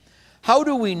How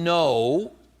do we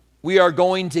know we are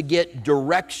going to get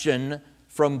direction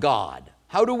from God?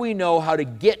 How do we know how to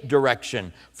get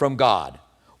direction from God?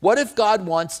 What if God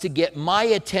wants to get my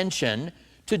attention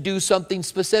to do something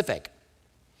specific?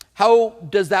 How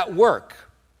does that work?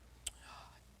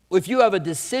 If you have a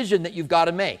decision that you've got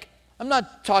to make, I'm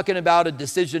not talking about a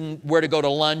decision where to go to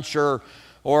lunch or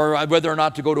whether or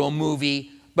not to go to a movie,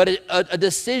 but a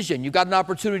decision. You've got an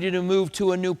opportunity to move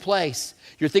to a new place.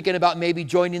 You're thinking about maybe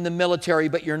joining the military,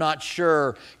 but you're not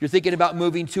sure. You're thinking about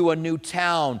moving to a new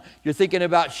town. You're thinking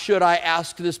about, should I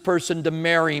ask this person to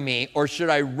marry me or should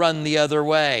I run the other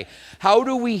way? How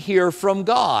do we hear from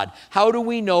God? How do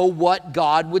we know what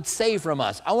God would say from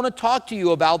us? I want to talk to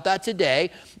you about that today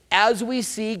as we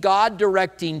see God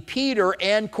directing Peter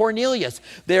and Cornelius.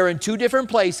 They're in two different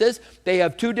places. They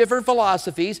have two different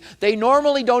philosophies. They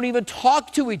normally don't even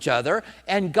talk to each other,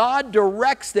 and God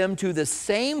directs them to the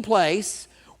same place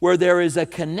where there is a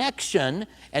connection,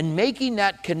 and making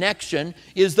that connection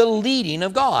is the leading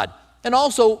of God. And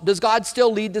also, does God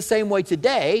still lead the same way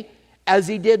today as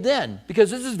he did then? Because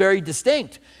this is very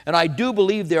distinct. And I do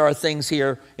believe there are things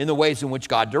here in the ways in which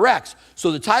God directs.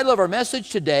 So the title of our message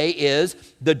today is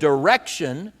The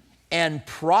Direction and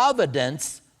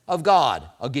Providence of God.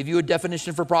 I'll give you a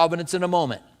definition for providence in a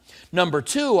moment. Number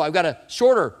two, I've got a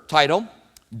shorter title,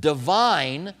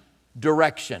 Divine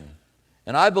Direction.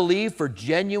 And I believe for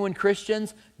genuine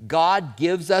Christians, God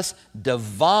gives us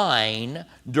divine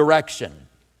direction.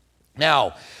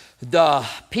 Now,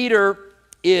 Peter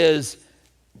is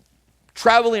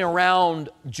traveling around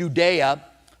Judea.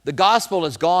 The gospel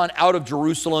has gone out of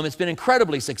Jerusalem. It's been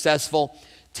incredibly successful.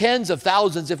 Tens of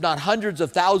thousands, if not hundreds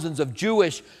of thousands of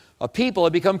Jewish people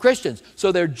have become Christians.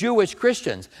 So they're Jewish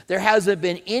Christians. There hasn't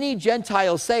been any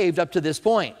Gentile saved up to this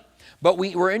point. But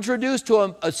we were introduced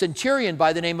to a centurion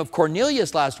by the name of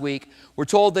Cornelius last week. We're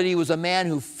told that he was a man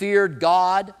who feared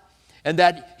God and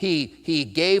that he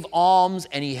gave alms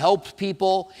and he helped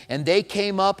people, and they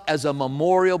came up as a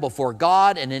memorial before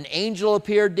God, and an angel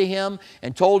appeared to him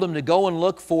and told him to go and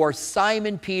look for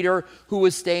Simon Peter, who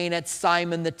was staying at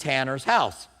Simon the tanner's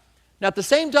house. Now at the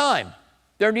same time,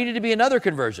 there needed to be another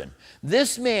conversion.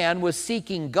 This man was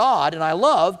seeking God, and I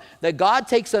love that God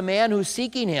takes a man who's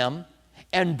seeking him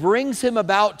and brings him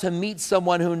about to meet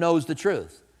someone who knows the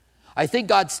truth. I think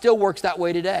God still works that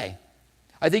way today.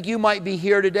 I think you might be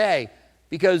here today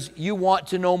because you want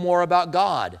to know more about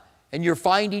God, and you're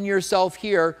finding yourself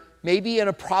here maybe in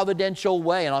a providential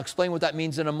way, and I'll explain what that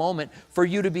means in a moment, for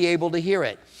you to be able to hear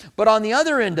it. But on the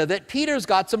other end of it, Peter's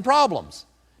got some problems.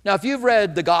 Now, if you've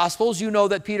read the Gospels, you know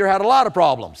that Peter had a lot of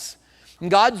problems. And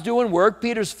God's doing work.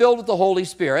 Peter's filled with the Holy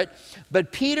Spirit.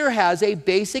 But Peter has a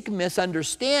basic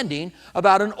misunderstanding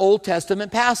about an Old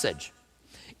Testament passage.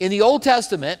 In the Old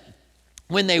Testament,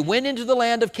 when they went into the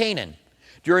land of Canaan,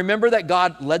 do you remember that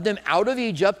God led them out of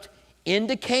Egypt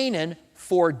into Canaan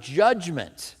for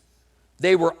judgment?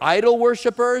 They were idol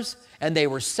worshipers, and they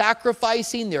were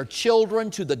sacrificing their children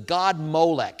to the god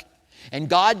Molech. And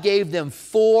God gave them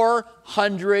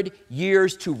 400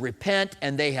 years to repent,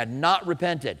 and they had not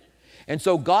repented. And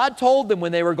so God told them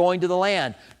when they were going to the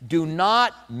land, do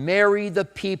not marry the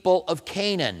people of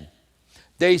Canaan.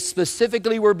 They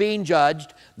specifically were being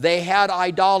judged. They had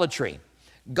idolatry.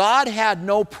 God had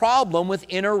no problem with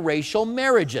interracial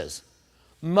marriages.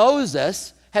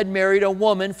 Moses had married a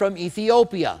woman from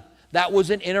Ethiopia. That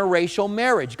was an interracial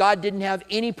marriage. God didn't have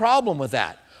any problem with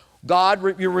that.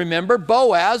 You remember,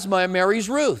 Boaz marries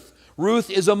Ruth. Ruth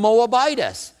is a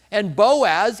Moabitess. And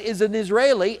Boaz is an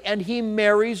Israeli, and he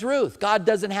marries Ruth. God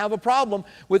doesn't have a problem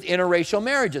with interracial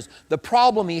marriages. The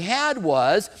problem he had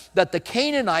was that the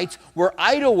Canaanites were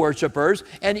idol worshipers,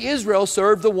 and Israel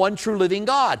served the one true living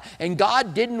God. And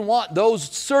God didn't want those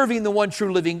serving the one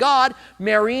true living God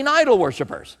marrying idol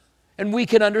worshipers. And we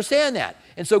can understand that.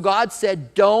 And so God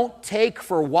said, don't take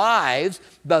for wives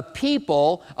the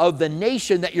people of the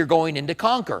nation that you're going in to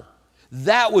conquer.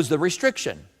 That was the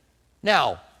restriction.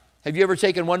 Now, have you ever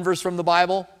taken one verse from the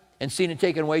Bible and seen it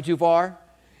taken way too far?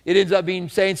 It ends up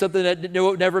saying something that it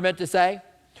never meant to say.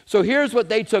 So here's what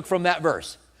they took from that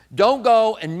verse. Don't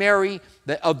go and marry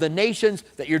of the nations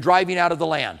that you're driving out of the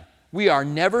land. We are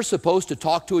never supposed to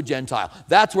talk to a Gentile.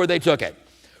 That's where they took it.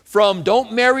 From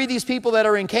don't marry these people that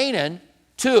are in Canaan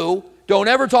to don't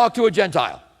ever talk to a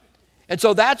Gentile. And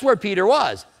so that's where Peter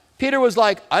was. Peter was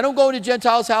like, I don't go into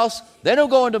Gentiles' house. They don't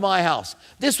go into my house.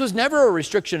 This was never a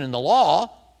restriction in the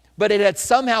law, but it had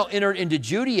somehow entered into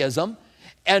Judaism,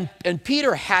 and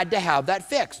Peter had to have that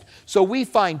fixed. So we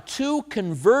find two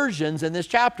conversions in this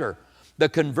chapter. The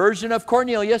conversion of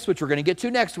Cornelius, which we're going to get to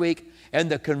next week, and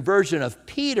the conversion of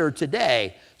Peter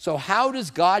today. So how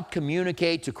does God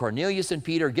communicate to Cornelius and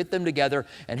Peter, get them together,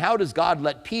 and how does God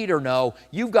let Peter know,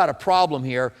 you've got a problem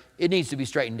here, it needs to be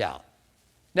straightened out?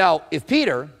 Now, if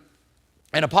Peter,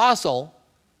 an apostle,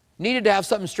 needed to have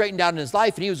something straightened out in his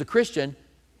life and he was a Christian,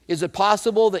 is it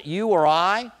possible that you or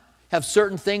I have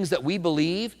certain things that we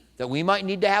believe that we might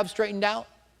need to have straightened out?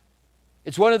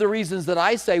 It's one of the reasons that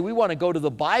I say we want to go to the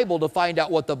Bible to find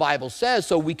out what the Bible says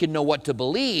so we can know what to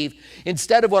believe,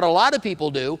 instead of what a lot of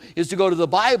people do is to go to the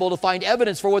Bible to find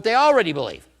evidence for what they already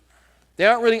believe. They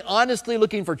aren't really honestly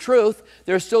looking for truth.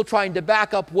 They're still trying to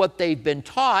back up what they've been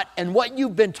taught, and what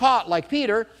you've been taught, like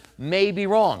Peter, may be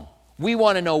wrong. We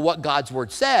want to know what God's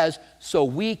Word says so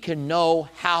we can know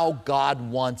how God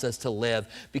wants us to live,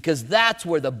 because that's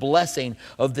where the blessing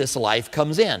of this life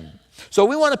comes in. So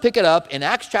we want to pick it up in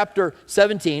Acts chapter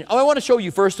 17. I want to show you,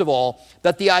 first of all,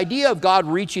 that the idea of God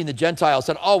reaching the Gentiles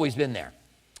had always been there.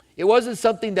 It wasn't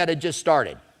something that had just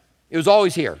started. It was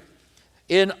always here.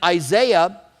 In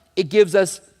Isaiah, it gives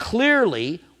us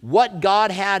clearly what God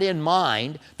had in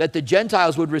mind that the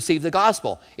Gentiles would receive the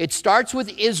gospel. It starts with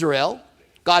Israel.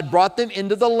 God brought them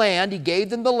into the land. He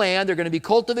gave them the land. They're going to be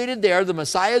cultivated there. The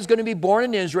Messiah is going to be born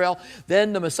in Israel.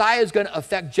 Then the Messiah is going to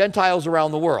affect Gentiles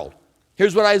around the world.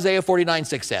 Here's what Isaiah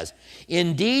 49:6 says.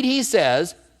 Indeed, he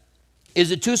says, is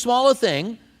it too small a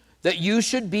thing that you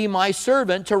should be my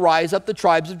servant to rise up the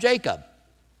tribes of Jacob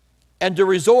and to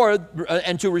restore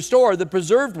the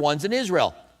preserved ones in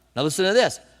Israel? Now listen to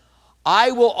this.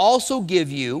 I will also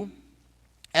give you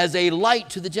as a light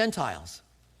to the Gentiles.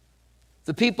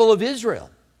 The people of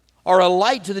Israel are a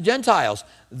light to the Gentiles,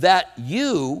 that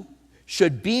you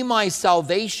should be my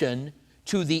salvation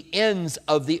to the ends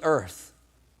of the earth.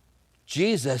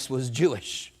 Jesus was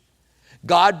Jewish.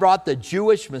 God brought the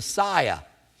Jewish Messiah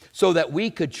so that we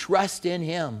could trust in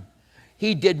him.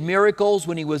 He did miracles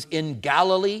when he was in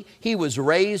Galilee. He was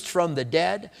raised from the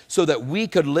dead so that we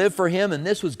could live for him, and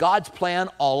this was God's plan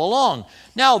all along.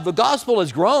 Now, the gospel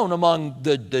has grown among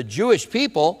the Jewish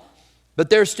people, but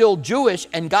they're still Jewish,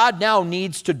 and God now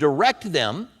needs to direct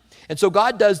them. And so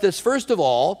God does this, first of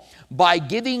all, by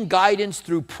giving guidance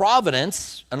through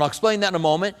providence, and I'll explain that in a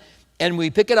moment. And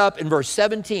we pick it up in verse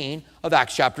 17 of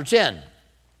Acts chapter 10.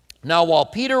 Now, while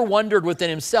Peter wondered within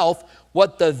himself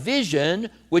what the vision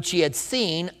which he had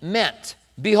seen meant,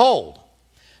 behold.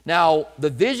 Now, the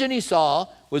vision he saw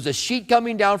was a sheet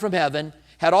coming down from heaven,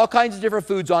 had all kinds of different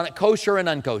foods on it, kosher and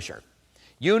unkosher.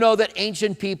 You know that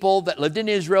ancient people that lived in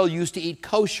Israel used to eat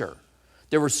kosher.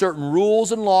 There were certain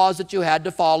rules and laws that you had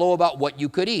to follow about what you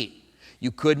could eat. You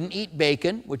couldn't eat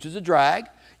bacon, which is a drag.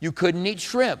 You couldn't eat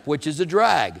shrimp, which is a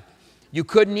drag. You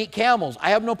couldn't eat camels. I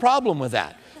have no problem with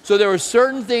that. So there were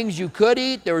certain things you could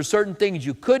eat. There were certain things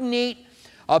you couldn't eat.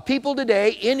 People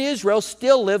today in Israel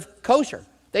still live kosher.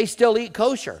 They still eat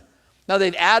kosher. Now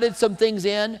they've added some things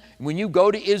in. When you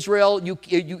go to Israel,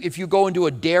 if you go into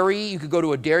a dairy, you could go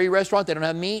to a dairy restaurant, they don't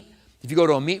have meat. If you go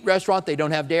to a meat restaurant, they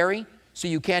don't have dairy. So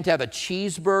you can't have a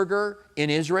cheeseburger in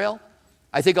Israel.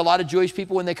 I think a lot of Jewish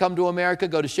people, when they come to America,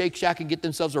 go to Shake Shack and get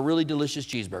themselves a really delicious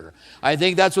cheeseburger. I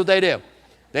think that's what they do.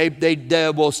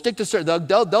 They will stick to certain,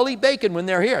 they'll eat bacon when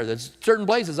they're here. There's certain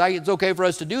places, it's okay for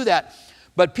us to do that.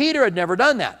 But Peter had never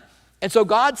done that. And so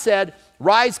God said,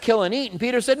 rise, kill, and eat. And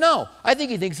Peter said, no, I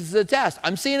think he thinks this is a test.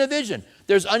 I'm seeing a vision.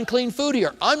 There's unclean food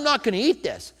here. I'm not going to eat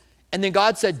this. And then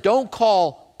God said, don't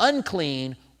call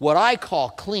unclean what I call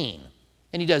clean.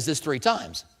 And he does this 3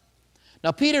 times.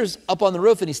 Now Peter's up on the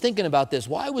roof and he's thinking about this.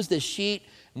 Why was this sheet?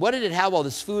 What did it have all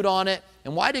this food on it?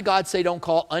 And why did God say don't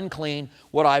call unclean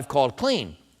what I've called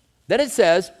clean? Then it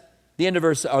says, the end of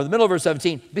verse, or the middle of verse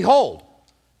 17, behold.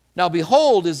 Now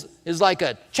behold is like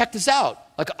a, check this out,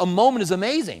 like a moment is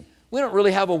amazing. We don't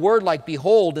really have a word like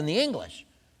behold in the English.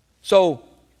 So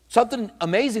something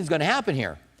amazing is going to happen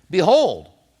here. Behold,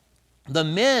 the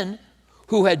men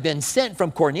who had been sent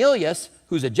from Cornelius,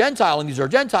 who's a Gentile, and these are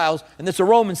Gentiles, and this is a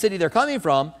Roman city they're coming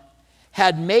from,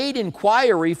 had made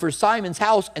inquiry for Simon's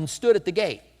house and stood at the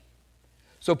gate.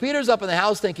 So Peter's up in the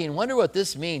house thinking, wonder what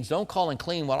this means. Don't call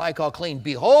unclean what I call clean.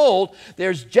 Behold,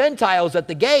 there's Gentiles at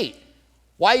the gate.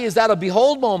 Why is that a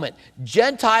behold moment?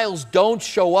 Gentiles don't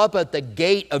show up at the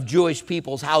gate of Jewish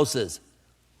people's houses.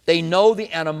 They know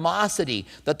the animosity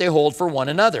that they hold for one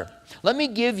another. Let me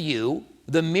give you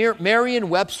the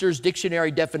Merriam-Webster's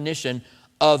dictionary definition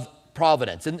of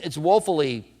providence. And it's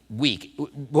woefully weak.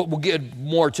 We'll get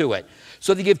more to it.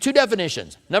 So they give 2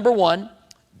 definitions. Number 1,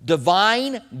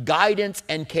 divine guidance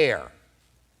and care.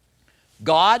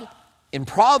 God, in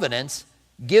providence,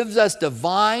 gives us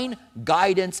divine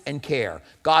guidance and care.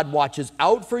 God watches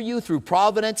out for you through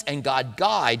providence, and God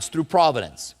guides through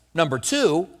providence. Number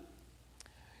 2,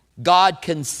 God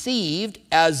conceived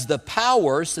as the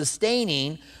power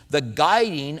sustaining the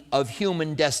guiding of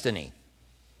human destiny.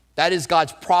 That is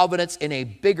God's providence in a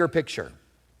bigger picture.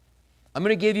 I'm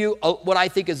going to give you what I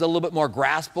think is a little bit more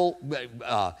graspable,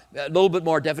 a little bit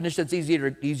more definition that's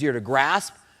easier to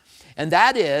grasp. And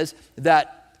that is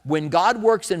that when God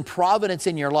works in providence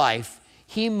in your life,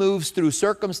 He moves through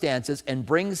circumstances and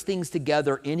brings things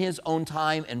together in His own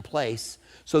time and place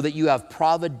so that you have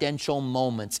providential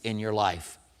moments in your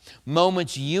life.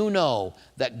 Moments you know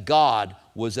that God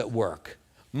was at work.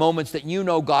 Moments that you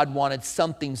know God wanted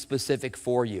something specific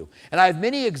for you. And I have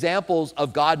many examples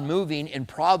of God moving in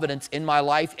providence in my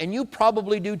life, and you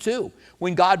probably do too,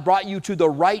 when God brought you to the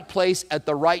right place at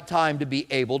the right time to be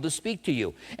able to speak to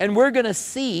you. And we're going to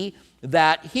see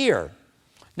that here.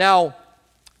 Now,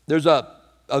 there's a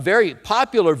very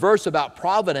popular verse about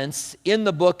providence in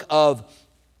the book of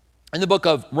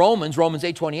Romans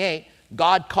 8:28.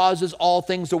 God causes all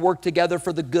things to work together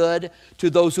for the good to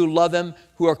those who love Him,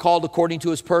 who are called according to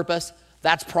His purpose.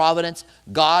 That's providence.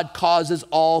 God causes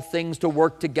all things to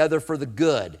work together for the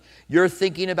good. You're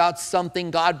thinking about something,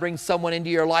 God brings someone into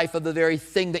your life of the very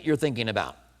thing that you're thinking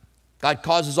about. God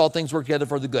causes all things to work together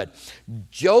for the good.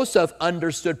 Joseph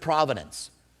understood providence.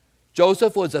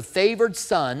 Joseph was a favored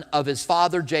son of his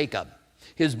father Jacob.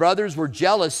 His brothers were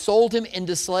jealous, sold him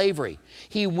into slavery.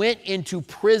 He went into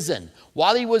prison.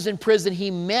 While he was in prison,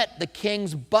 he met the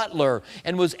king's butler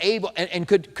and was able and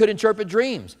could interpret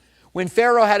dreams. When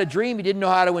Pharaoh had a dream he didn't know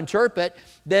how to interpret,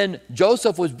 then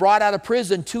Joseph was brought out of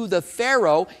prison to the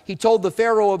Pharaoh. He told the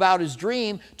Pharaoh about his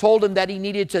dream, told him that he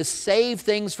needed to save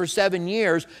things for 7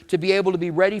 years to be able to be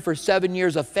ready for 7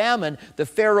 years of famine. The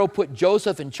Pharaoh put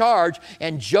Joseph in charge,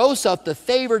 and Joseph, the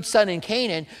favored son in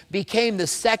Canaan, became the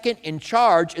second in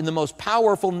charge in the most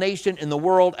powerful nation in the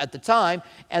world at the time,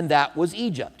 and that was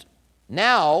Egypt.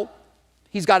 Now,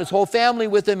 he's got his whole family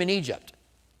with him in Egypt,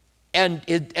 and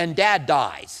dad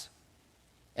dies.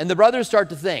 And the brothers start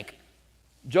to think,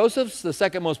 Joseph's the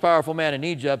second most powerful man in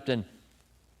Egypt, and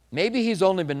maybe he's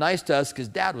only been nice to us because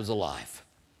dad was alive.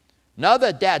 Now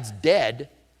that dad's dead,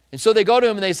 and so they go to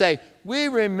him and they say, we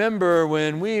remember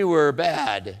when we were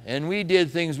bad and we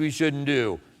did things we shouldn't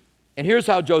do. And here's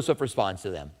how Joseph responds to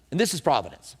them. And this is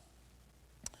providence.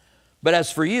 But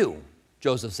as for you,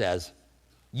 Joseph says,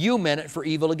 you meant it for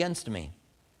evil against me.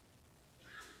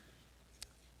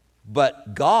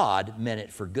 But God meant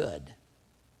it for good,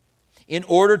 in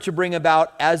order to bring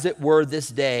about, as it were, this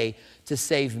day to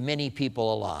save many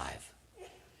people alive.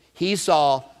 He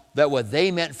saw that what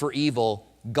they meant for evil,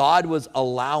 God was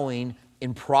allowing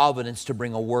in providence to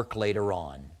bring a work later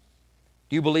on.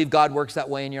 Do you believe God works that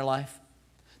way in your life?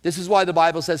 This is why the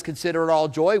Bible says, consider it all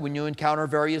joy when you encounter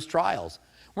various trials.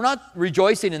 We're not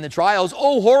rejoicing in the trials.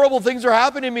 Oh, horrible things are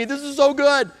happening to me. This is so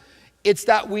good. It's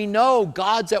that we know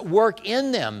God's at work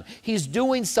in them. He's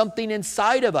doing something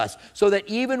inside of us so that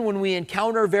even when we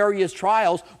encounter various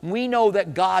trials, we know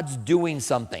that God's doing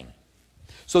something.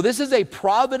 So this is a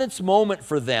providence moment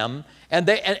for them, and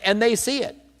they see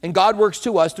it. And God works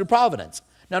to us through providence.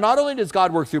 Now, not only does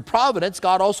God work through providence,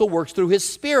 God also works through His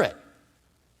Spirit.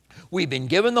 We've been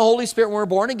given the Holy Spirit when we're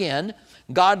born again.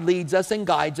 God leads us and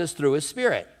guides us through His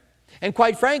Spirit. And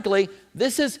quite frankly,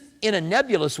 this is in a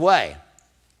nebulous way.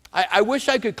 I wish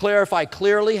I could clarify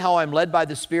clearly how I'm led by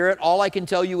the Spirit. All I can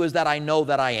tell you is that I know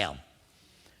that I am.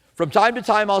 From time to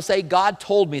time, I'll say, God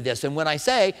told me this. And when I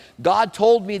say, God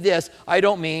told me this, I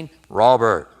don't mean,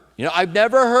 Robert. You know, I've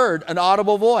never heard an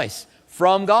audible voice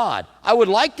from God. I would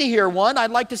like to hear one.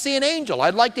 I'd like to see an angel.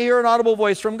 I'd like to hear an audible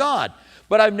voice from God.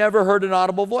 But I've never heard an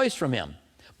audible voice from Him.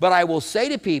 But I will say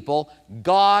to people,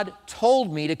 God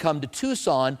told me to come to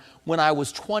Tucson when I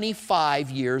was 25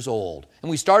 years old.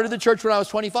 And we started the church when I was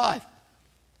 25.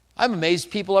 I'm amazed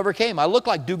people ever came. I look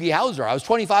like Doogie Howser. I was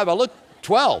 25, I look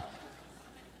 12.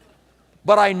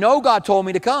 But I know God told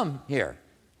me to come here.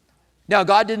 Now,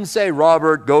 God didn't say,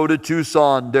 Robert, go to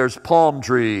Tucson, there's palm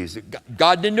trees.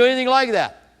 God didn't do anything like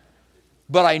that.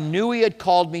 But I knew He had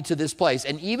called me to this place.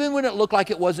 And even when it looked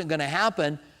like it wasn't going to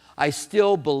happen, I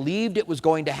still believed it was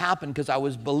going to happen because I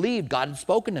believed God had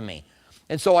spoken to me.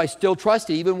 And so I still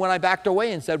trusted. Even when I backed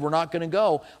away and said, we're not going to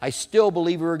go, I still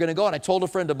believed we were going to go. And I told a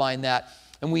friend of mine that,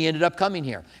 and we ended up coming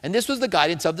here. And this was the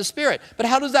guidance of the Spirit. But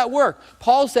how does that work?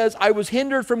 Paul says, I was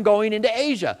hindered from going into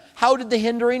Asia. How did the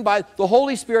hindering by the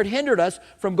Holy Spirit hindered us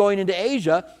from going into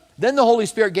Asia? Then the Holy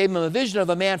Spirit gave him a vision of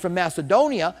a man from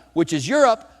Macedonia, which is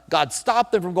Europe. God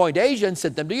stopped them from going to Asia and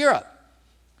sent them to Europe.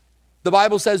 The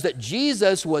Bible says that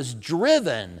Jesus was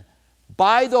driven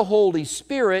by the Holy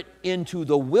Spirit into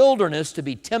the wilderness to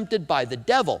be tempted by the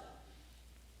devil.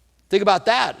 Think about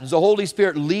that. Does the Holy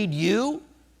Spirit lead you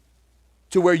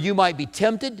to where you might be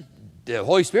tempted. The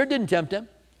Holy Spirit didn't tempt him,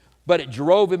 but it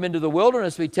drove him into the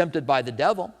wilderness to be tempted by the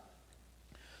devil.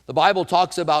 The Bible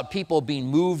talks about people being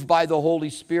moved by the Holy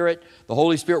Spirit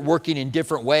working in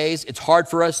different ways. It's hard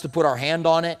for us to put our hand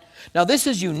on it. Now, this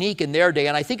is unique in their day,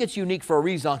 and I think it's unique for a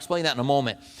reason. I'll explain that in a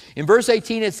moment. In verse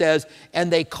 18, it says,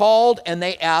 and they called and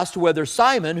they asked whether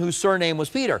Simon, whose surname was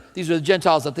Peter, these are the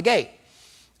Gentiles at the gate,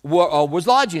 was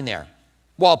lodging there.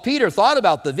 While Peter thought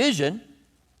about the vision,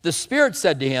 the Spirit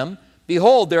said to him,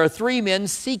 behold, there are 3 men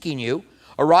seeking you.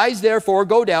 Arise, therefore,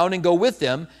 go down and go with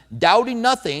them, doubting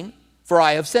nothing, for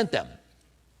I have sent them.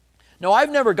 Now,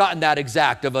 I've never gotten that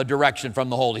exact of a direction from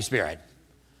the Holy Spirit.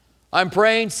 I'm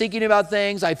praying, seeking about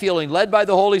things, I'm feeling led by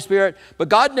the Holy Spirit, but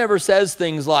God never says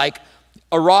things like,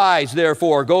 arise,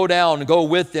 therefore, go down and go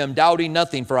with them, doubting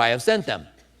nothing, for I have sent them.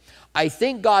 I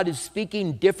think God is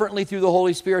speaking differently through the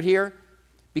Holy Spirit here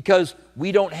because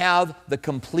we don't have the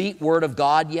complete Word of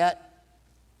God yet.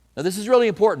 Now, this is really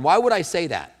important. Why would I say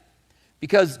that?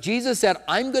 Because Jesus said,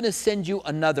 I'm going to send you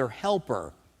another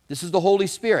helper. This is the Holy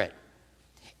Spirit.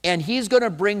 And he's going to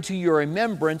bring to your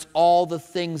remembrance all the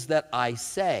things that I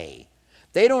say.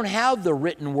 They don't have the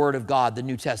written Word of God, the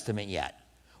New Testament, yet.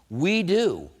 We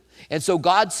do. And so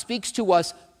God speaks to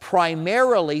us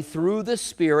primarily through the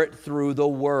Spirit, through the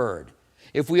Word.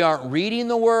 If we aren't reading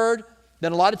the Word,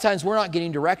 then a lot of times we're not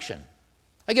getting direction.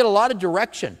 I get a lot of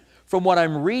direction from what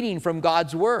I'm reading from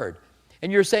God's Word.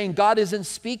 And you're saying, God isn't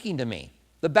speaking to me.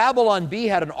 The Babylon Bee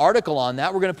had an article on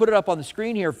that. We're going to put it up on the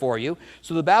screen here for you.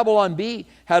 So the Babylon Bee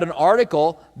had an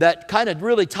article that kind of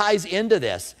really ties into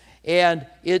this. And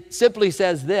it simply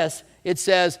says this. It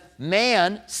says,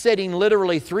 man sitting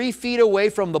literally 3 feet away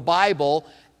from the Bible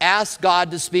asked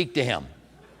God to speak to him.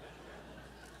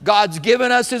 God's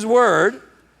given us his word.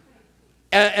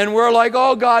 And we're like,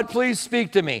 oh, God, please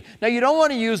speak to me. Now, you don't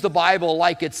want to use the Bible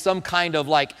like it's some kind of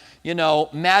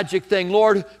magic thing.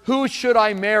 Lord, who should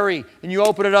I marry? And you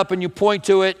open it up and you point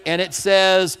to it, and it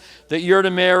says that you're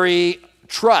to marry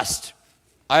Trust.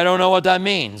 I don't know what that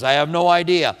means. I have no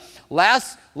idea.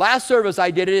 Last service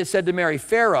I did it said to marry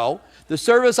Pharaoh. The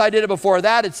service I did it before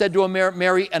that, it said to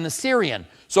marry an Assyrian.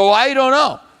 So I don't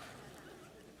know.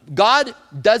 God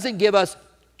doesn't give us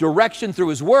direction through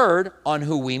his word on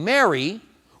who we marry,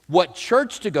 what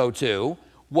church to go to,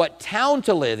 what town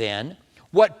to live in,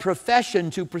 what profession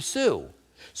to pursue.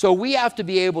 So we have to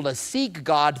be able to seek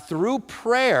God through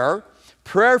prayer,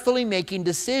 prayerfully making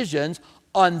decisions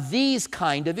on these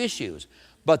kind of issues.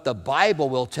 But the Bible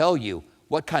will tell you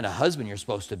what kind of husband you're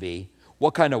supposed to be,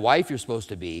 what kind of wife you're supposed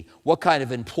to be, what kind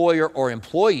of employer or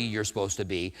employee you're supposed to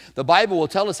be. The Bible will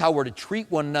tell us how we're to treat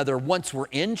one another once we're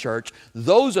in church.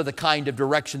 Those are the kind of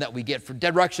directions we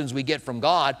get from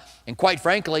God. And quite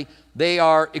frankly, they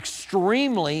are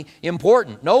extremely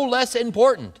important, no less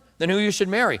important than who you should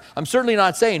marry. I'm certainly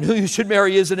not saying who you should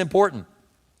marry isn't important.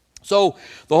 So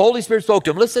the Holy Spirit spoke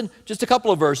to him. Listen, just a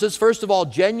couple of verses. First of all,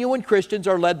 genuine Christians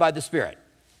are led by the Spirit.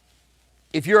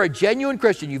 If you're a genuine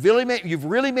Christian, you've really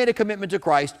made a commitment to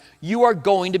Christ, you are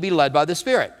going to be led by the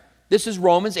Spirit. This is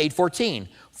Romans 8:14.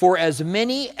 For as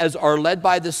many as are led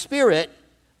by the Spirit,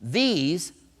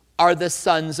 these are the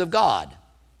sons of God.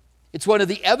 It's one of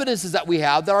the evidences that we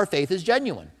have that our faith is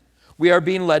genuine. We are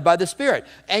being led by the Spirit.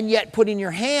 And yet putting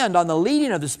your hand on the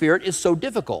leading of the Spirit is so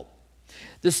difficult.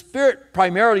 The Spirit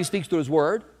primarily speaks through his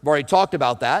word. I've already talked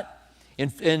about that. In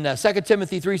 2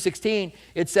 Timothy 3:16,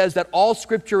 it says that all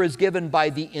Scripture is given by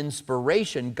the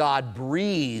inspiration God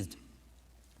breathed.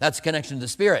 That's a connection to the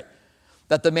Spirit.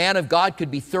 That the man of God could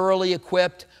be thoroughly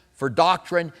equipped for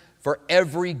doctrine, for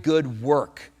every good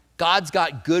work. God's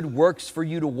got good works for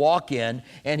you to walk in,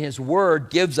 and his word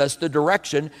gives us the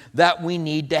direction that we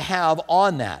need to have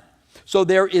on that. So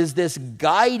there is this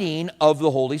guiding of the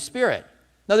Holy Spirit.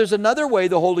 Now there's another way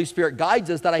the Holy Spirit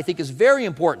guides us that I think is very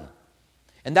important.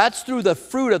 And that's through the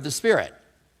fruit of the Spirit.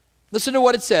 Listen to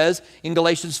what it says in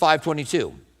Galatians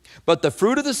 5:22. But the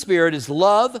fruit of the Spirit is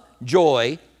love,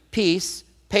 joy, peace,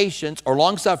 patience, or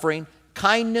long-suffering,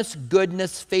 kindness,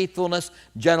 goodness, faithfulness,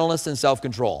 gentleness, and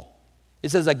self-control. It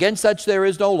says, against such there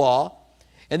is no law.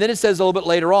 And then it says a little bit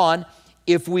later on,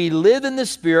 if we live in the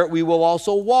Spirit, we will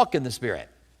also walk in the Spirit.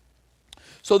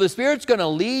 So the Spirit's going to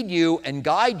lead you and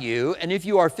guide you. And if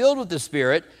you are filled with the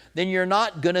Spirit, then you're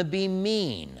not going to be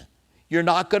mean. You're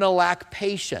not going to lack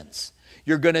patience.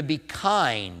 You're going to be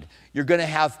kind. You're going to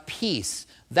have peace.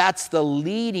 That's the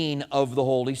leading of the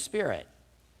Holy Spirit.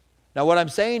 Now, what I'm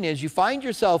saying is you find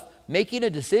yourself making a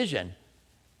decision,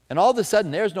 and all of a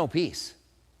sudden, there's no peace.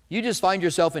 You just find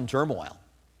yourself in turmoil.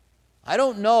 I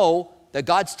don't know that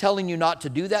God's telling you not to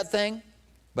do that thing,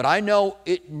 but I know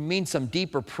it means some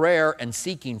deeper prayer and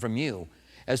seeking from you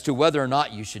as to whether or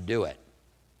not you should do it.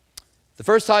 The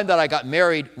first time that I got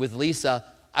married with Lisa,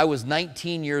 I was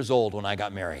 19 years old when I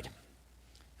got married.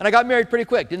 And I got married pretty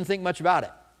quick, didn't think much about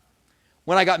it.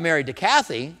 When I got married to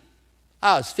Kathy,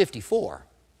 I was 54.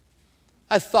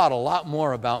 I thought a lot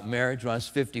more about marriage when I was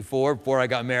 54 before I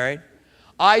got married.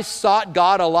 I sought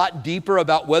God a lot deeper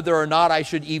about whether or not I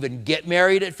should even get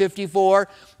married at 54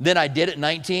 than I did at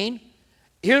 19.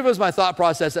 Here was my thought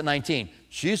process at 19.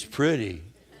 She's pretty.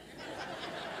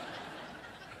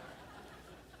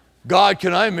 God,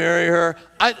 can I marry her?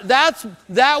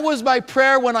 That was my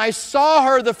prayer when I saw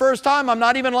her the first time. I'm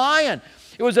not even lying.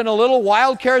 It was in a little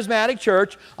wild charismatic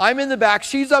church. I'm in the back.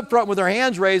 She's up front with her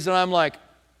hands raised, and I'm like,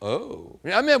 oh,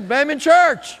 I'm in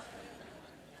church.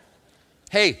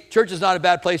 Hey, church is not a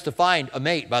bad place to find a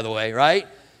mate, by the way, right?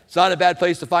 It's not a bad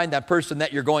place to find that person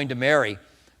that you're going to marry.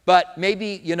 But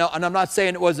maybe, and I'm not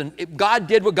saying it wasn't, God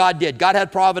did what God did. God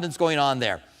had providence going on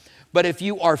there. But if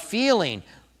you are feeling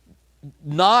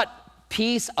not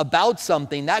peace about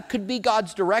something, that could be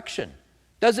God's direction.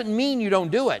 Doesn't mean you don't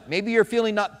do it. Maybe you're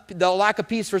feeling not the lack of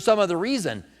peace for some other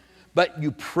reason, but you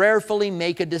prayerfully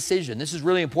make a decision. This is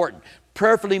really important.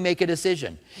 Prayerfully make a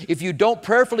decision. If you don't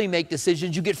prayerfully make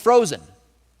decisions, you get frozen.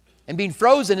 And being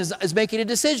frozen is making a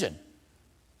decision.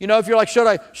 If you're like, should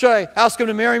I ask him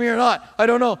to marry me or not? I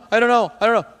don't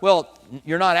know. Well,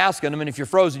 you're not asking him, and if you're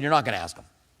frozen, you're not going to ask him.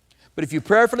 But if you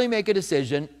prayerfully make a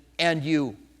decision, and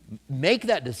you make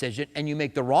that decision, and you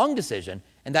make the wrong decision,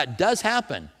 and that does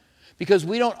happen, because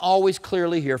we don't always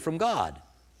clearly hear from God.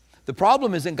 The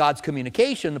problem isn't God's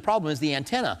communication. The problem is the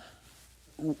antenna.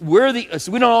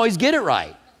 So we don't always get it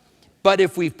right. But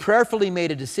if we've prayerfully made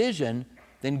a decision,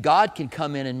 then God can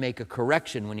come in and make a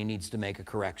correction when he needs to make a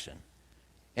correction.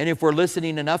 And if we're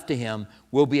listening enough to him,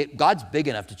 God's big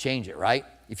enough to change it, right?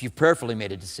 If you've prayerfully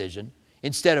made a decision,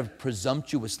 instead of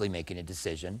presumptuously making a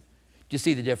decision. Do you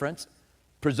see the difference?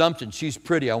 Presumption, she's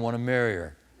pretty, I want to marry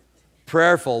her.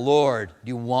 Prayerful, Lord, do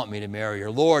you want me to marry her?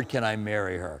 Lord, can I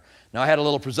marry her? Now, I had a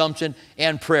little presumption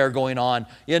and prayer going on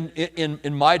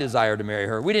in my desire to marry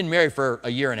her. We didn't marry for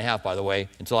a year and a half, by the way,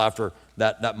 until after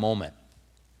that moment.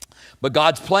 But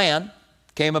God's plan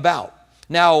came about.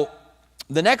 Now,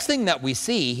 the next thing that we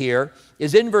see here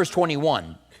is in verse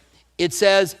 21. It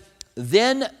says,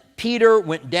 then Peter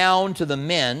went down to the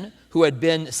men who had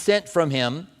been sent from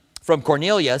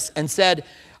Cornelius, and said,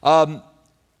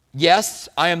 yes,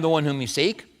 I am the one whom you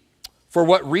seek. For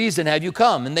what reason have you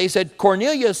come? And they said,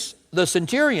 Cornelius the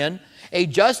centurion, a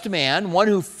just man, one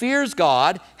who fears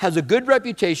God, has a good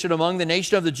reputation among the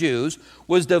nation of the Jews,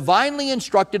 was divinely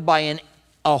instructed by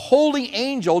a holy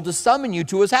angel to summon you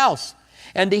to his house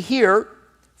and to hear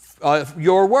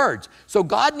your words. So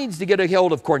God needs to get a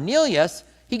hold of Cornelius.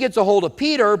 He gets a hold of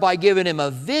Peter by giving him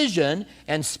a vision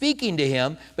and speaking to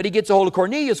him, but he gets a hold of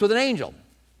Cornelius with an angel.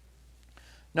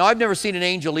 Now, I've never seen an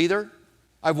angel either.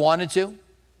 I've wanted to.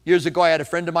 Years ago, I had a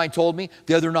friend of mine told me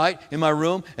the other night in my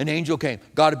room, an angel came.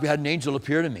 God had an angel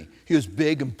appear to me. He was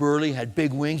big and burly, had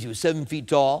big wings. He was 7 feet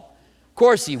tall. Of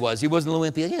course he was. He wasn't a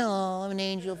little wimpy. I'm an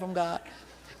angel from God.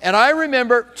 And I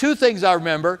remember, two things I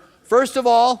remember. First of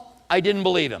all, I didn't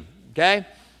believe him, okay?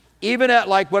 Even at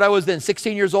like what I was then,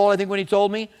 16 years old, I think when he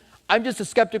told me, I'm just a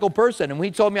skeptical person. And when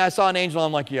he told me I saw an angel,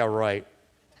 I'm like, yeah, right,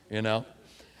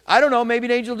 I don't know, maybe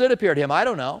an angel did appear to him. I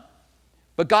don't know.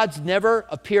 But God's never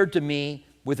appeared to me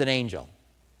with an angel.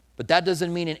 But that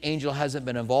doesn't mean an angel hasn't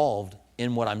been involved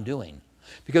in what I'm doing.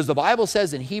 Because the Bible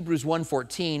says in Hebrews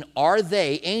 1:14, are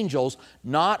they, angels,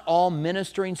 not all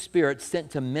ministering spirits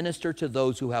sent to minister to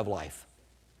those who have life?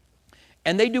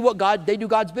 And they do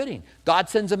God's bidding. God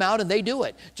sends them out and they do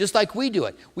it, just like we do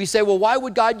it. We say, well, why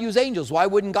would God use angels? Why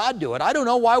wouldn't God do it? I don't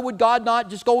know. Why would God not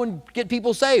just go and get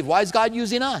people saved? Why is God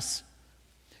using us?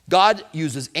 God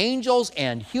uses angels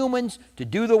and humans to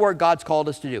do the work God's called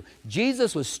us to do.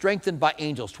 Jesus was strengthened by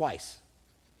angels twice.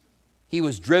 He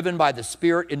was driven by the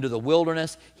Spirit into the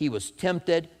wilderness. He was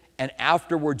tempted and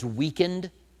afterwards weakened,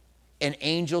 and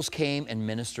angels came and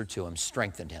ministered to him,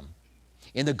 strengthened him.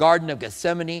 In the Garden of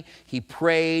Gethsemane, he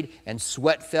prayed and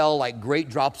sweat fell like great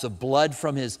drops of blood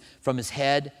from his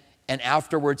head, and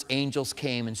afterwards angels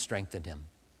came and strengthened him.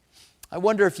 I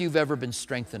wonder if you've ever been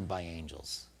strengthened by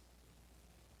angels.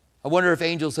 I wonder if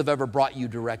angels have ever brought you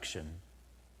direction.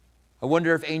 I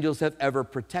wonder if angels have ever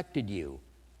protected you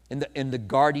in the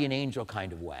guardian angel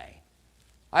kind of way.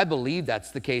 I believe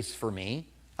that's the case for me.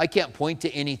 I can't point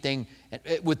to anything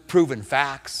with proven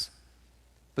facts.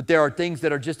 But there are things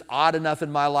that are just odd enough in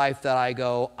my life that I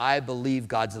go, I believe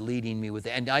God's leading me with it.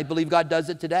 And I believe God does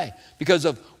it today because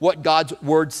of what God's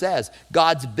word says.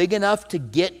 God's big enough to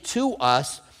get to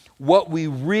us what we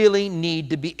really need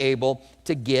to be able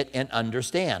to get and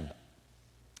understand.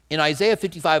 In Isaiah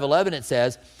 55:11 it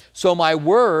says, So my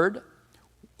word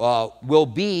will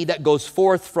be that goes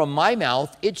forth from my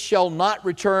mouth. It shall not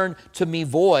return to me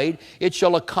void. It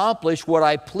shall accomplish what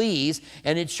I please,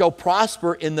 and it shall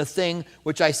prosper in the thing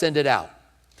which I send it out.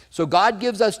 So God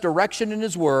gives us direction in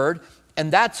his word,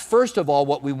 and that's first of all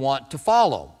what we want to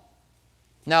follow.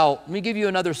 Now, let me give you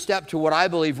another step to what I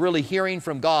believe really hearing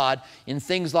from God in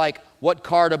things like what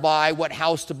car to buy, what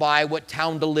house to buy, what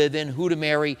town to live in, who to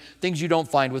marry, things you don't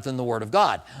find within the Word of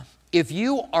God. If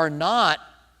you are not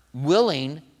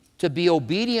willing to be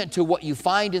obedient to what you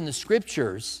find in the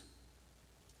Scriptures,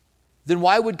 then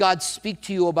why would God speak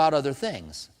to you about other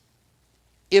things?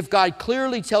 If God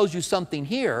clearly tells you something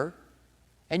here,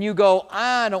 and you go,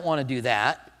 I don't want to do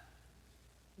that,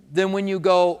 then when you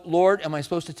go, Lord, am I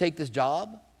supposed to take this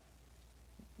job?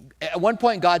 At one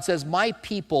point, God says, my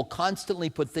people constantly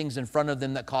put things in front of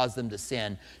them that cause them to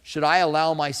sin. Should I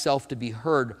allow myself to be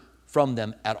heard from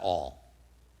them at all?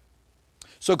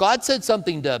 So God said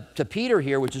something to Peter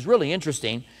here, which is really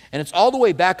interesting, and it's all the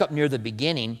way back up near the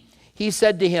beginning. He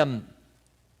said to him,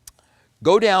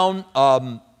 go down,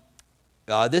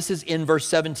 this is in verse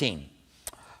 17.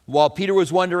 While Peter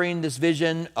was wondering this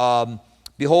vision,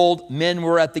 behold, men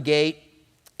were at the gate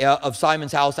of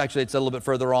Simon's house. Actually, it's a little bit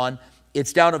further on.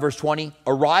 It's down at verse 20.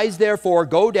 Arise, therefore,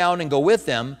 go down and go with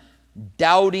them,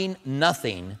 doubting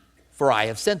nothing, for I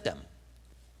have sent them.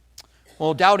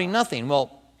 Well, doubting nothing.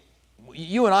 Well,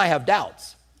 you and I have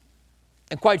doubts.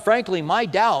 And quite frankly, my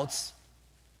doubts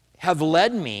have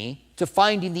led me to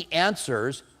finding the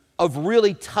answers of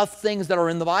really tough things that are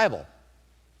in the Bible.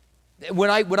 When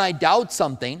I doubt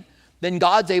something, then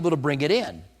God's able to bring it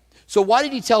in. So why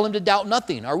did he tell him to doubt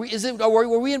nothing? Were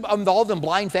we involved in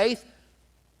blind faith?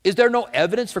 Is there no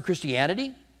evidence for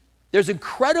Christianity? There's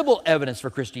incredible evidence for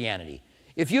Christianity.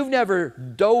 If you've never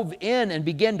dove in and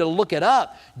began to look it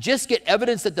up, just get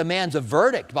Evidence That Demands a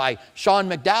Verdict by Sean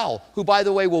McDowell, who, by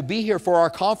the way, will be here for our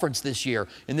conference this year,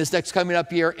 in this next coming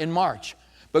up year in March.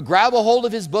 But grab a hold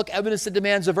of his book, Evidence That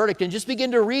Demands a Verdict, and just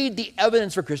begin to read the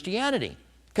evidence for Christianity,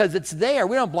 because it's there.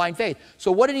 We don't have blind faith.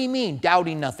 So what did he mean,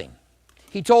 doubting nothing?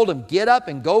 He told him, get up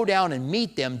and go down and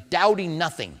meet them, doubting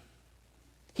nothing.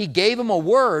 He gave him a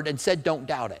word and said, don't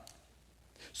doubt it.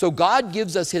 So God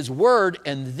gives us his word,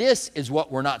 and this is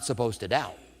what we're not supposed to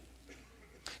doubt.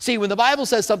 See, when the Bible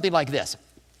says something like this,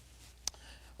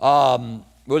 what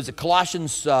is it?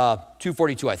 Colossians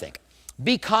 2:42, I think.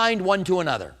 Be kind one to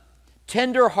another,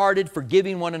 tender-hearted,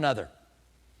 forgiving one another,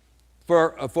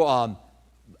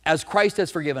 as Christ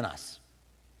has forgiven us.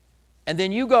 And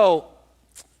then you go,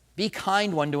 be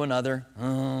kind one to another.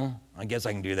 Oh, I guess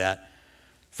I can do that.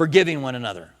 Forgiving one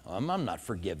another. I'm not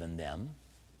forgiving them.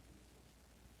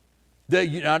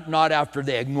 Not after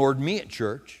they ignored me at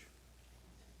church.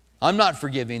 I'm not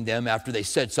forgiving them after they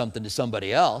said something to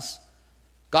somebody else.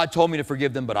 God told me to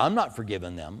forgive them, but I'm not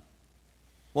forgiving them.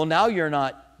 Well, now you're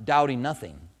not doubting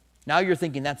nothing. Now you're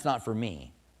thinking that's not for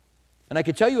me. And I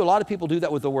can tell you a lot of people do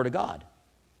that with the Word of God.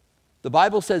 The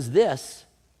Bible says this,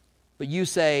 but you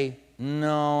say,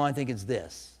 no, I think it's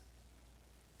this.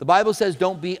 The Bible says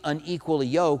don't be unequally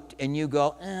yoked, and you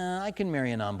go, I can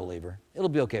marry a non-believer. It'll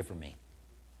be okay for me.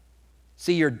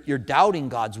 See, you're doubting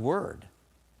God's word.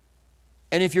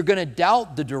 And if you're going to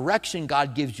doubt the direction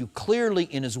God gives you clearly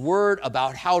in his word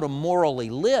about how to morally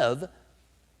live,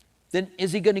 then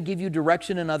is he going to give you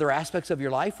direction in other aspects of your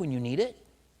life when you need it?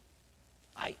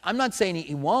 I'm not saying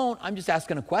he won't. I'm just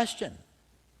asking a question.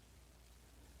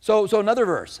 So another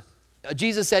verse.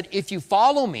 Jesus said, if you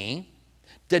follow me,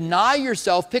 deny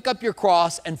yourself, pick up your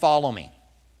cross, and follow me.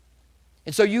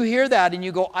 And so you hear that and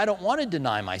you go, I don't want to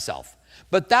deny myself.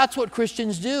 But that's what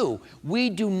Christians do. We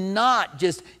do not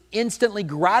just instantly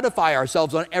gratify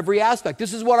ourselves on every aspect.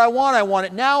 This is what I want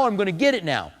it now, I'm going to get it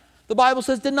now. The Bible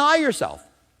says deny yourself.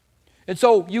 And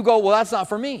so you go, well, that's not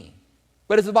for me.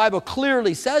 But if the Bible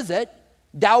clearly says it,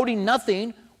 doubting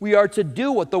nothing, we are to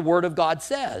do what the Word of God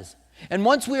says. And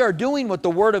once we are doing what the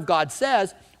Word of God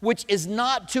says, which is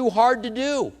not too hard to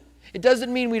do, it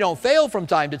doesn't mean we don't fail from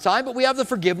time to time, but we have the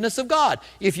forgiveness of God.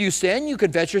 If you sin, you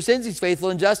confess your sins. He's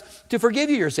faithful and just to forgive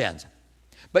you your sins.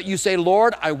 But you say,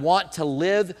 Lord, I want to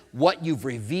live what you've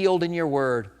revealed in your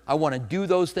word. I want to do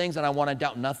those things and I want to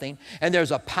doubt nothing. And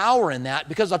there's a power in that,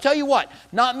 because I'll tell you what,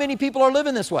 not many people are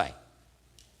living this way.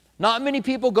 Not many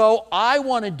people go, I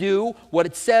want to do what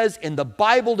it says in the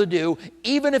Bible to do,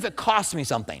 even if it costs me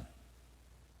something.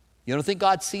 You don't think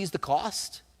God sees the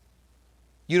cost?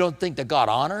 You don't think that God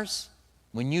honors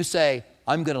when you say,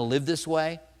 I'm going to live this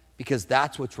way because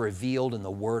that's what's revealed in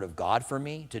the Word of God for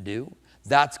me to do?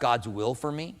 That's God's will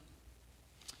for me.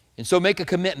 And so make a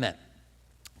commitment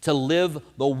to live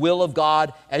the will of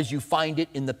God as you find it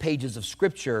in the pages of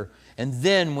Scripture. And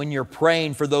then when you're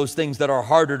praying for those things that are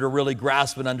harder to really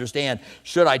grasp and understand,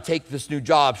 should I take this new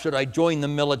job? Should I join the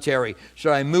military?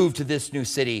 Should I move to this new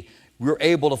city? We're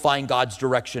able to find God's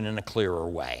direction in a clearer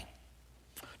way.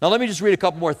 Now let me just read a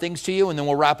couple more things to you and then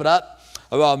we'll wrap it up.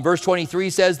 Verse 23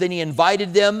 says, then he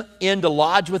invited them in to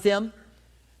lodge with him.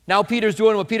 Now Peter's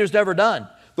doing what Peter's never done.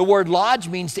 The word lodge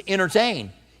means to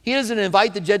entertain. He doesn't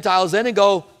invite the Gentiles in and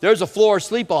go, there's a floor,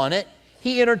 sleep on it.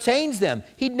 He entertains them.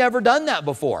 He'd never done that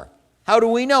before. How do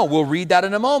we know? We'll read that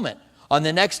in a moment. On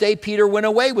the next day, Peter went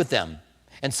away with them,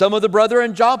 and some of the brethren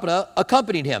in Joppa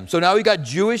accompanied him. So now we got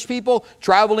Jewish people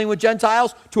traveling with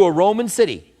Gentiles to a Roman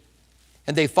city.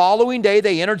 And the following day,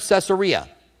 they entered Caesarea.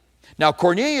 Now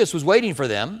Cornelius was waiting for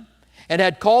them and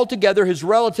had called together his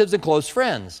relatives and close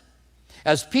friends.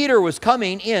 As Peter was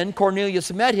coming in,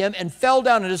 Cornelius met him and fell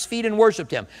down at his feet and worshiped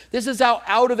him. This is how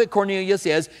out of it Cornelius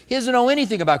is. He doesn't know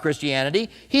anything about Christianity.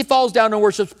 He falls down and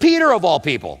worships Peter of all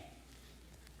people.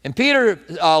 And Peter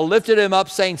lifted him up,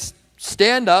 saying,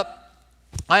 stand up,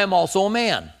 I am also a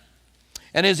man.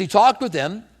 And as he talked with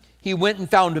them, he went and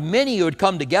found many who had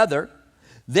come together.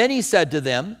 Then he said to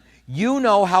them, you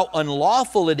know how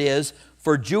unlawful it is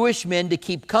for Jewish men to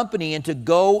keep company and to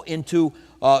go into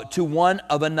to one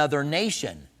of another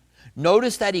nation.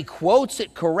 Notice that he quotes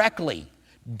it correctly.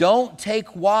 Don't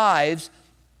take wives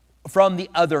from the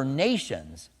other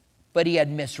nations, but he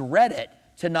had misread it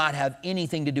to not have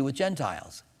anything to do with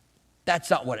Gentiles.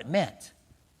 That's not what it meant.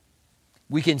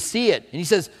 We can see it. And he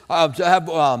says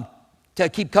to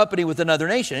keep company with another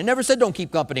nation. It never said don't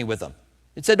keep company with them.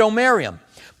 It said don't marry them.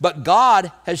 But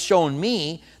God has shown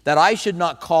me that I should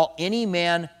not call any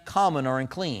man common or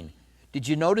unclean. Did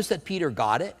you notice that Peter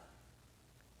got it?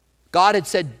 God had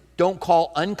said, don't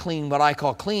call unclean what I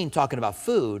call clean, talking about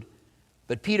food.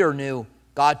 But Peter knew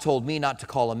God told me not to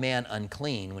call a man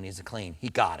unclean when he's a clean. He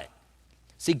got it.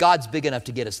 See, God's big enough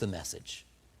to get us the message.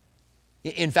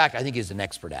 In fact, I think he's an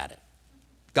expert at it.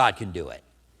 God can do it.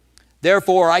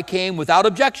 Therefore, I came without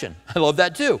objection. I love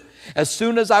that too. As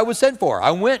soon as I was sent for,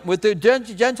 I went with the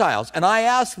Gentiles. And I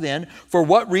asked then, for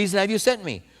what reason have you sent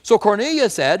me? So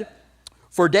Cornelius said,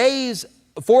 4 days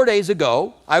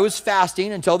ago, I was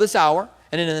fasting until this hour,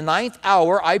 and in the 9th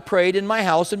hour I prayed in my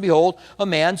house, and behold, a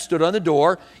man stood on the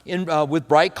door with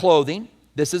bright clothing.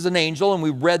 This is an angel, and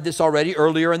we read this already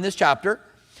earlier in this chapter,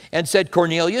 and said,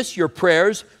 Cornelius, your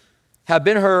prayers have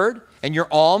been heard, and your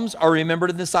alms are remembered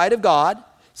in the sight of God.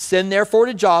 Send therefore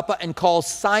to Joppa and call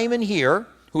Simon here,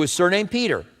 who is surnamed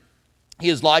Peter. He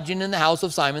is lodging in the house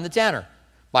of Simon the tanner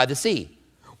by the sea.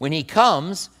 When he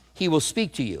comes, he will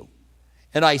speak to you.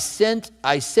 And I sent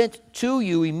to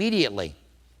you immediately,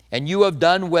 and you have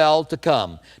done well to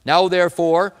come. Now,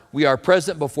 therefore, we are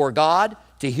present before God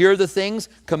to hear the things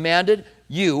commanded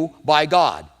you by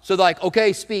God. So they're like,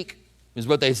 okay, speak, is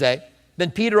what they say.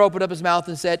 Then Peter opened up his mouth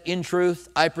and said, in truth,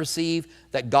 I perceive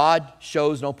that God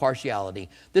shows no partiality.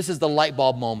 This is the light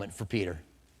bulb moment for Peter.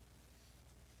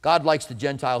 God likes the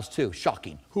Gentiles too.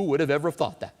 Shocking. Who would have ever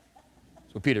thought that?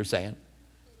 That's what Peter's saying.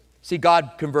 See,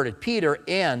 God converted Peter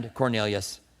and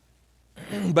Cornelius.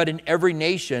 But in every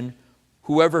nation,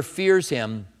 whoever fears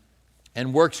him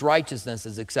and works righteousness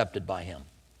is accepted by him.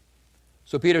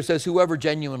 So Peter says, whoever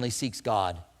genuinely seeks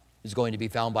God is going to be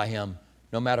found by him,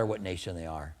 no matter what nation they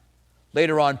are.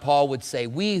 Later on, Paul would say,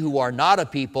 we who are not a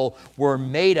people were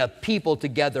made a people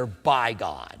together by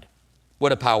God.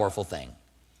 What a powerful thing.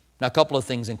 Now, a couple of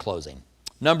things in closing.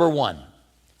 Number one,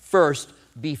 first,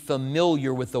 be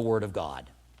familiar with the Word of God.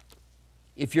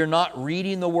 If you're not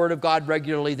reading the Word of God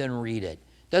regularly, then read it.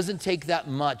 It doesn't take that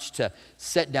much to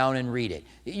sit down and read it.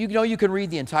 You know you can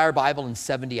read the entire Bible in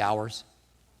 70 hours.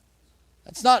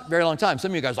 That's not a very long time.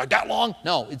 Some of you guys are like, that long?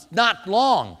 No, it's not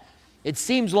long. It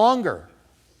seems longer.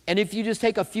 And if you just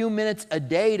take a few minutes a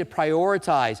day to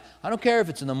prioritize, I don't care if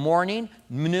it's in the morning,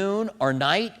 noon, or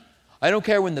night. I don't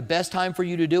care when the best time for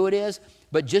you to do it is,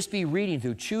 but just be reading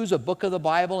through. Choose a book of the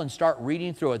Bible and start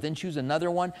reading through it. Then choose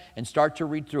another one and start to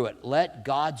read through it. Let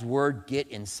God's Word get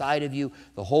inside of you.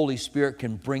 The Holy Spirit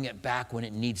can bring it back when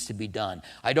it needs to be done.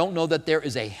 I don't know that there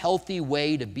is a healthy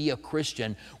way to be a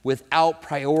Christian without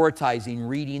prioritizing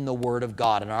reading the Word of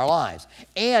God in our lives.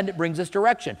 And it brings us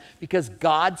direction because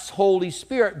God's Holy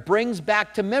Spirit brings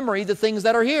back to memory the things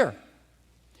that are here.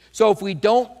 So if we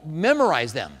don't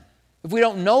memorize them, if we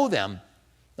don't know them,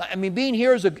 I mean, being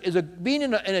here being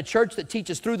in a church that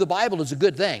teaches through the Bible is a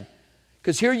good thing.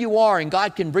 Because here you are and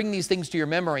God can bring these things to your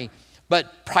memory,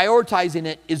 but prioritizing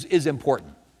it is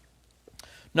important.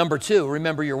 Number two,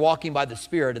 remember you're walking by the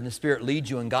Spirit and the Spirit leads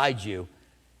you and guides you.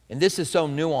 And this is so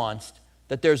nuanced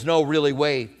that there's no really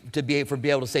way to be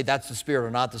able to say that's the Spirit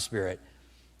or not the Spirit.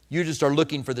 You just are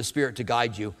looking for the Spirit to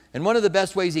guide you. And one of the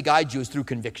best ways he guides you is through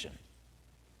conviction.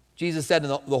 Jesus said,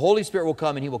 the Holy Spirit will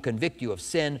come and he will convict you of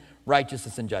sin,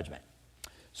 righteousness, and judgment.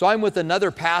 So I'm with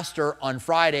another pastor on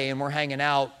Friday, and we're hanging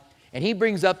out, and he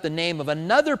brings up the name of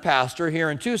another pastor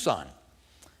here in Tucson.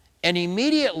 And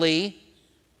immediately,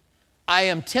 I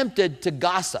am tempted to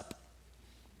gossip.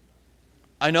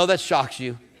 I know that shocks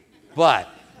you, but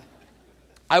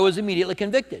I was immediately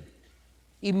convicted.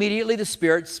 Immediately, the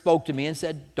Spirit spoke to me and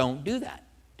said, don't do that.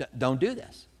 Don't do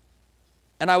this.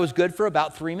 And I was good for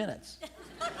about 3 minutes.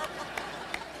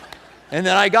 And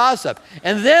then I gossiped.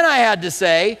 And then I had to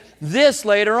say this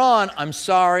later on, I'm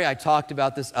sorry I talked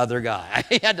about this other guy.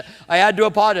 I had to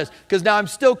apologize because now I'm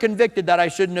still convicted that I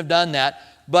shouldn't have done that,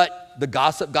 but the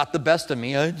gossip got the best of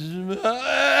me.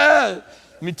 Let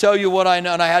me tell you what I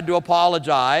know, and I had to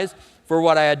apologize for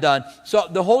what I had done. So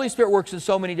the Holy Spirit works in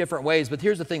so many different ways, but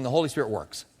here's the thing, the Holy Spirit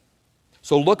works.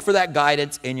 So look for that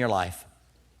guidance in your life.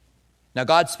 Now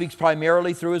God speaks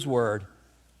primarily through his word,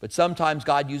 but sometimes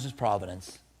God uses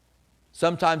providence.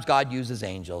 Sometimes God uses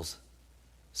angels.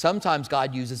 Sometimes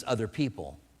God uses other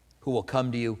people who will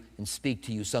come to you and speak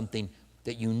to you something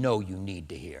that you know you need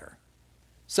to hear.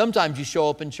 Sometimes you show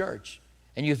up in church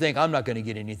and you think, I'm not going to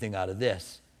get anything out of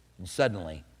this. And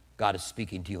suddenly, God is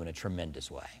speaking to you in a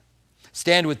tremendous way.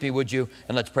 Stand with me, would you?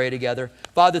 And let's pray together.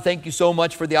 Father, thank you so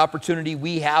much for the opportunity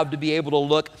we have to be able to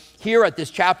look here at this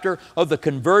chapter of the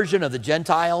conversion of the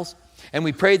Gentiles. And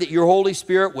we pray that your Holy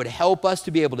Spirit would help us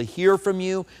to be able to hear from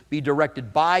you, be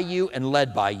directed by you, and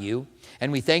led by you.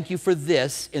 And we thank you for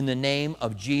this. In the name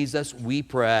of Jesus, we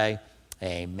pray.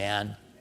 Amen.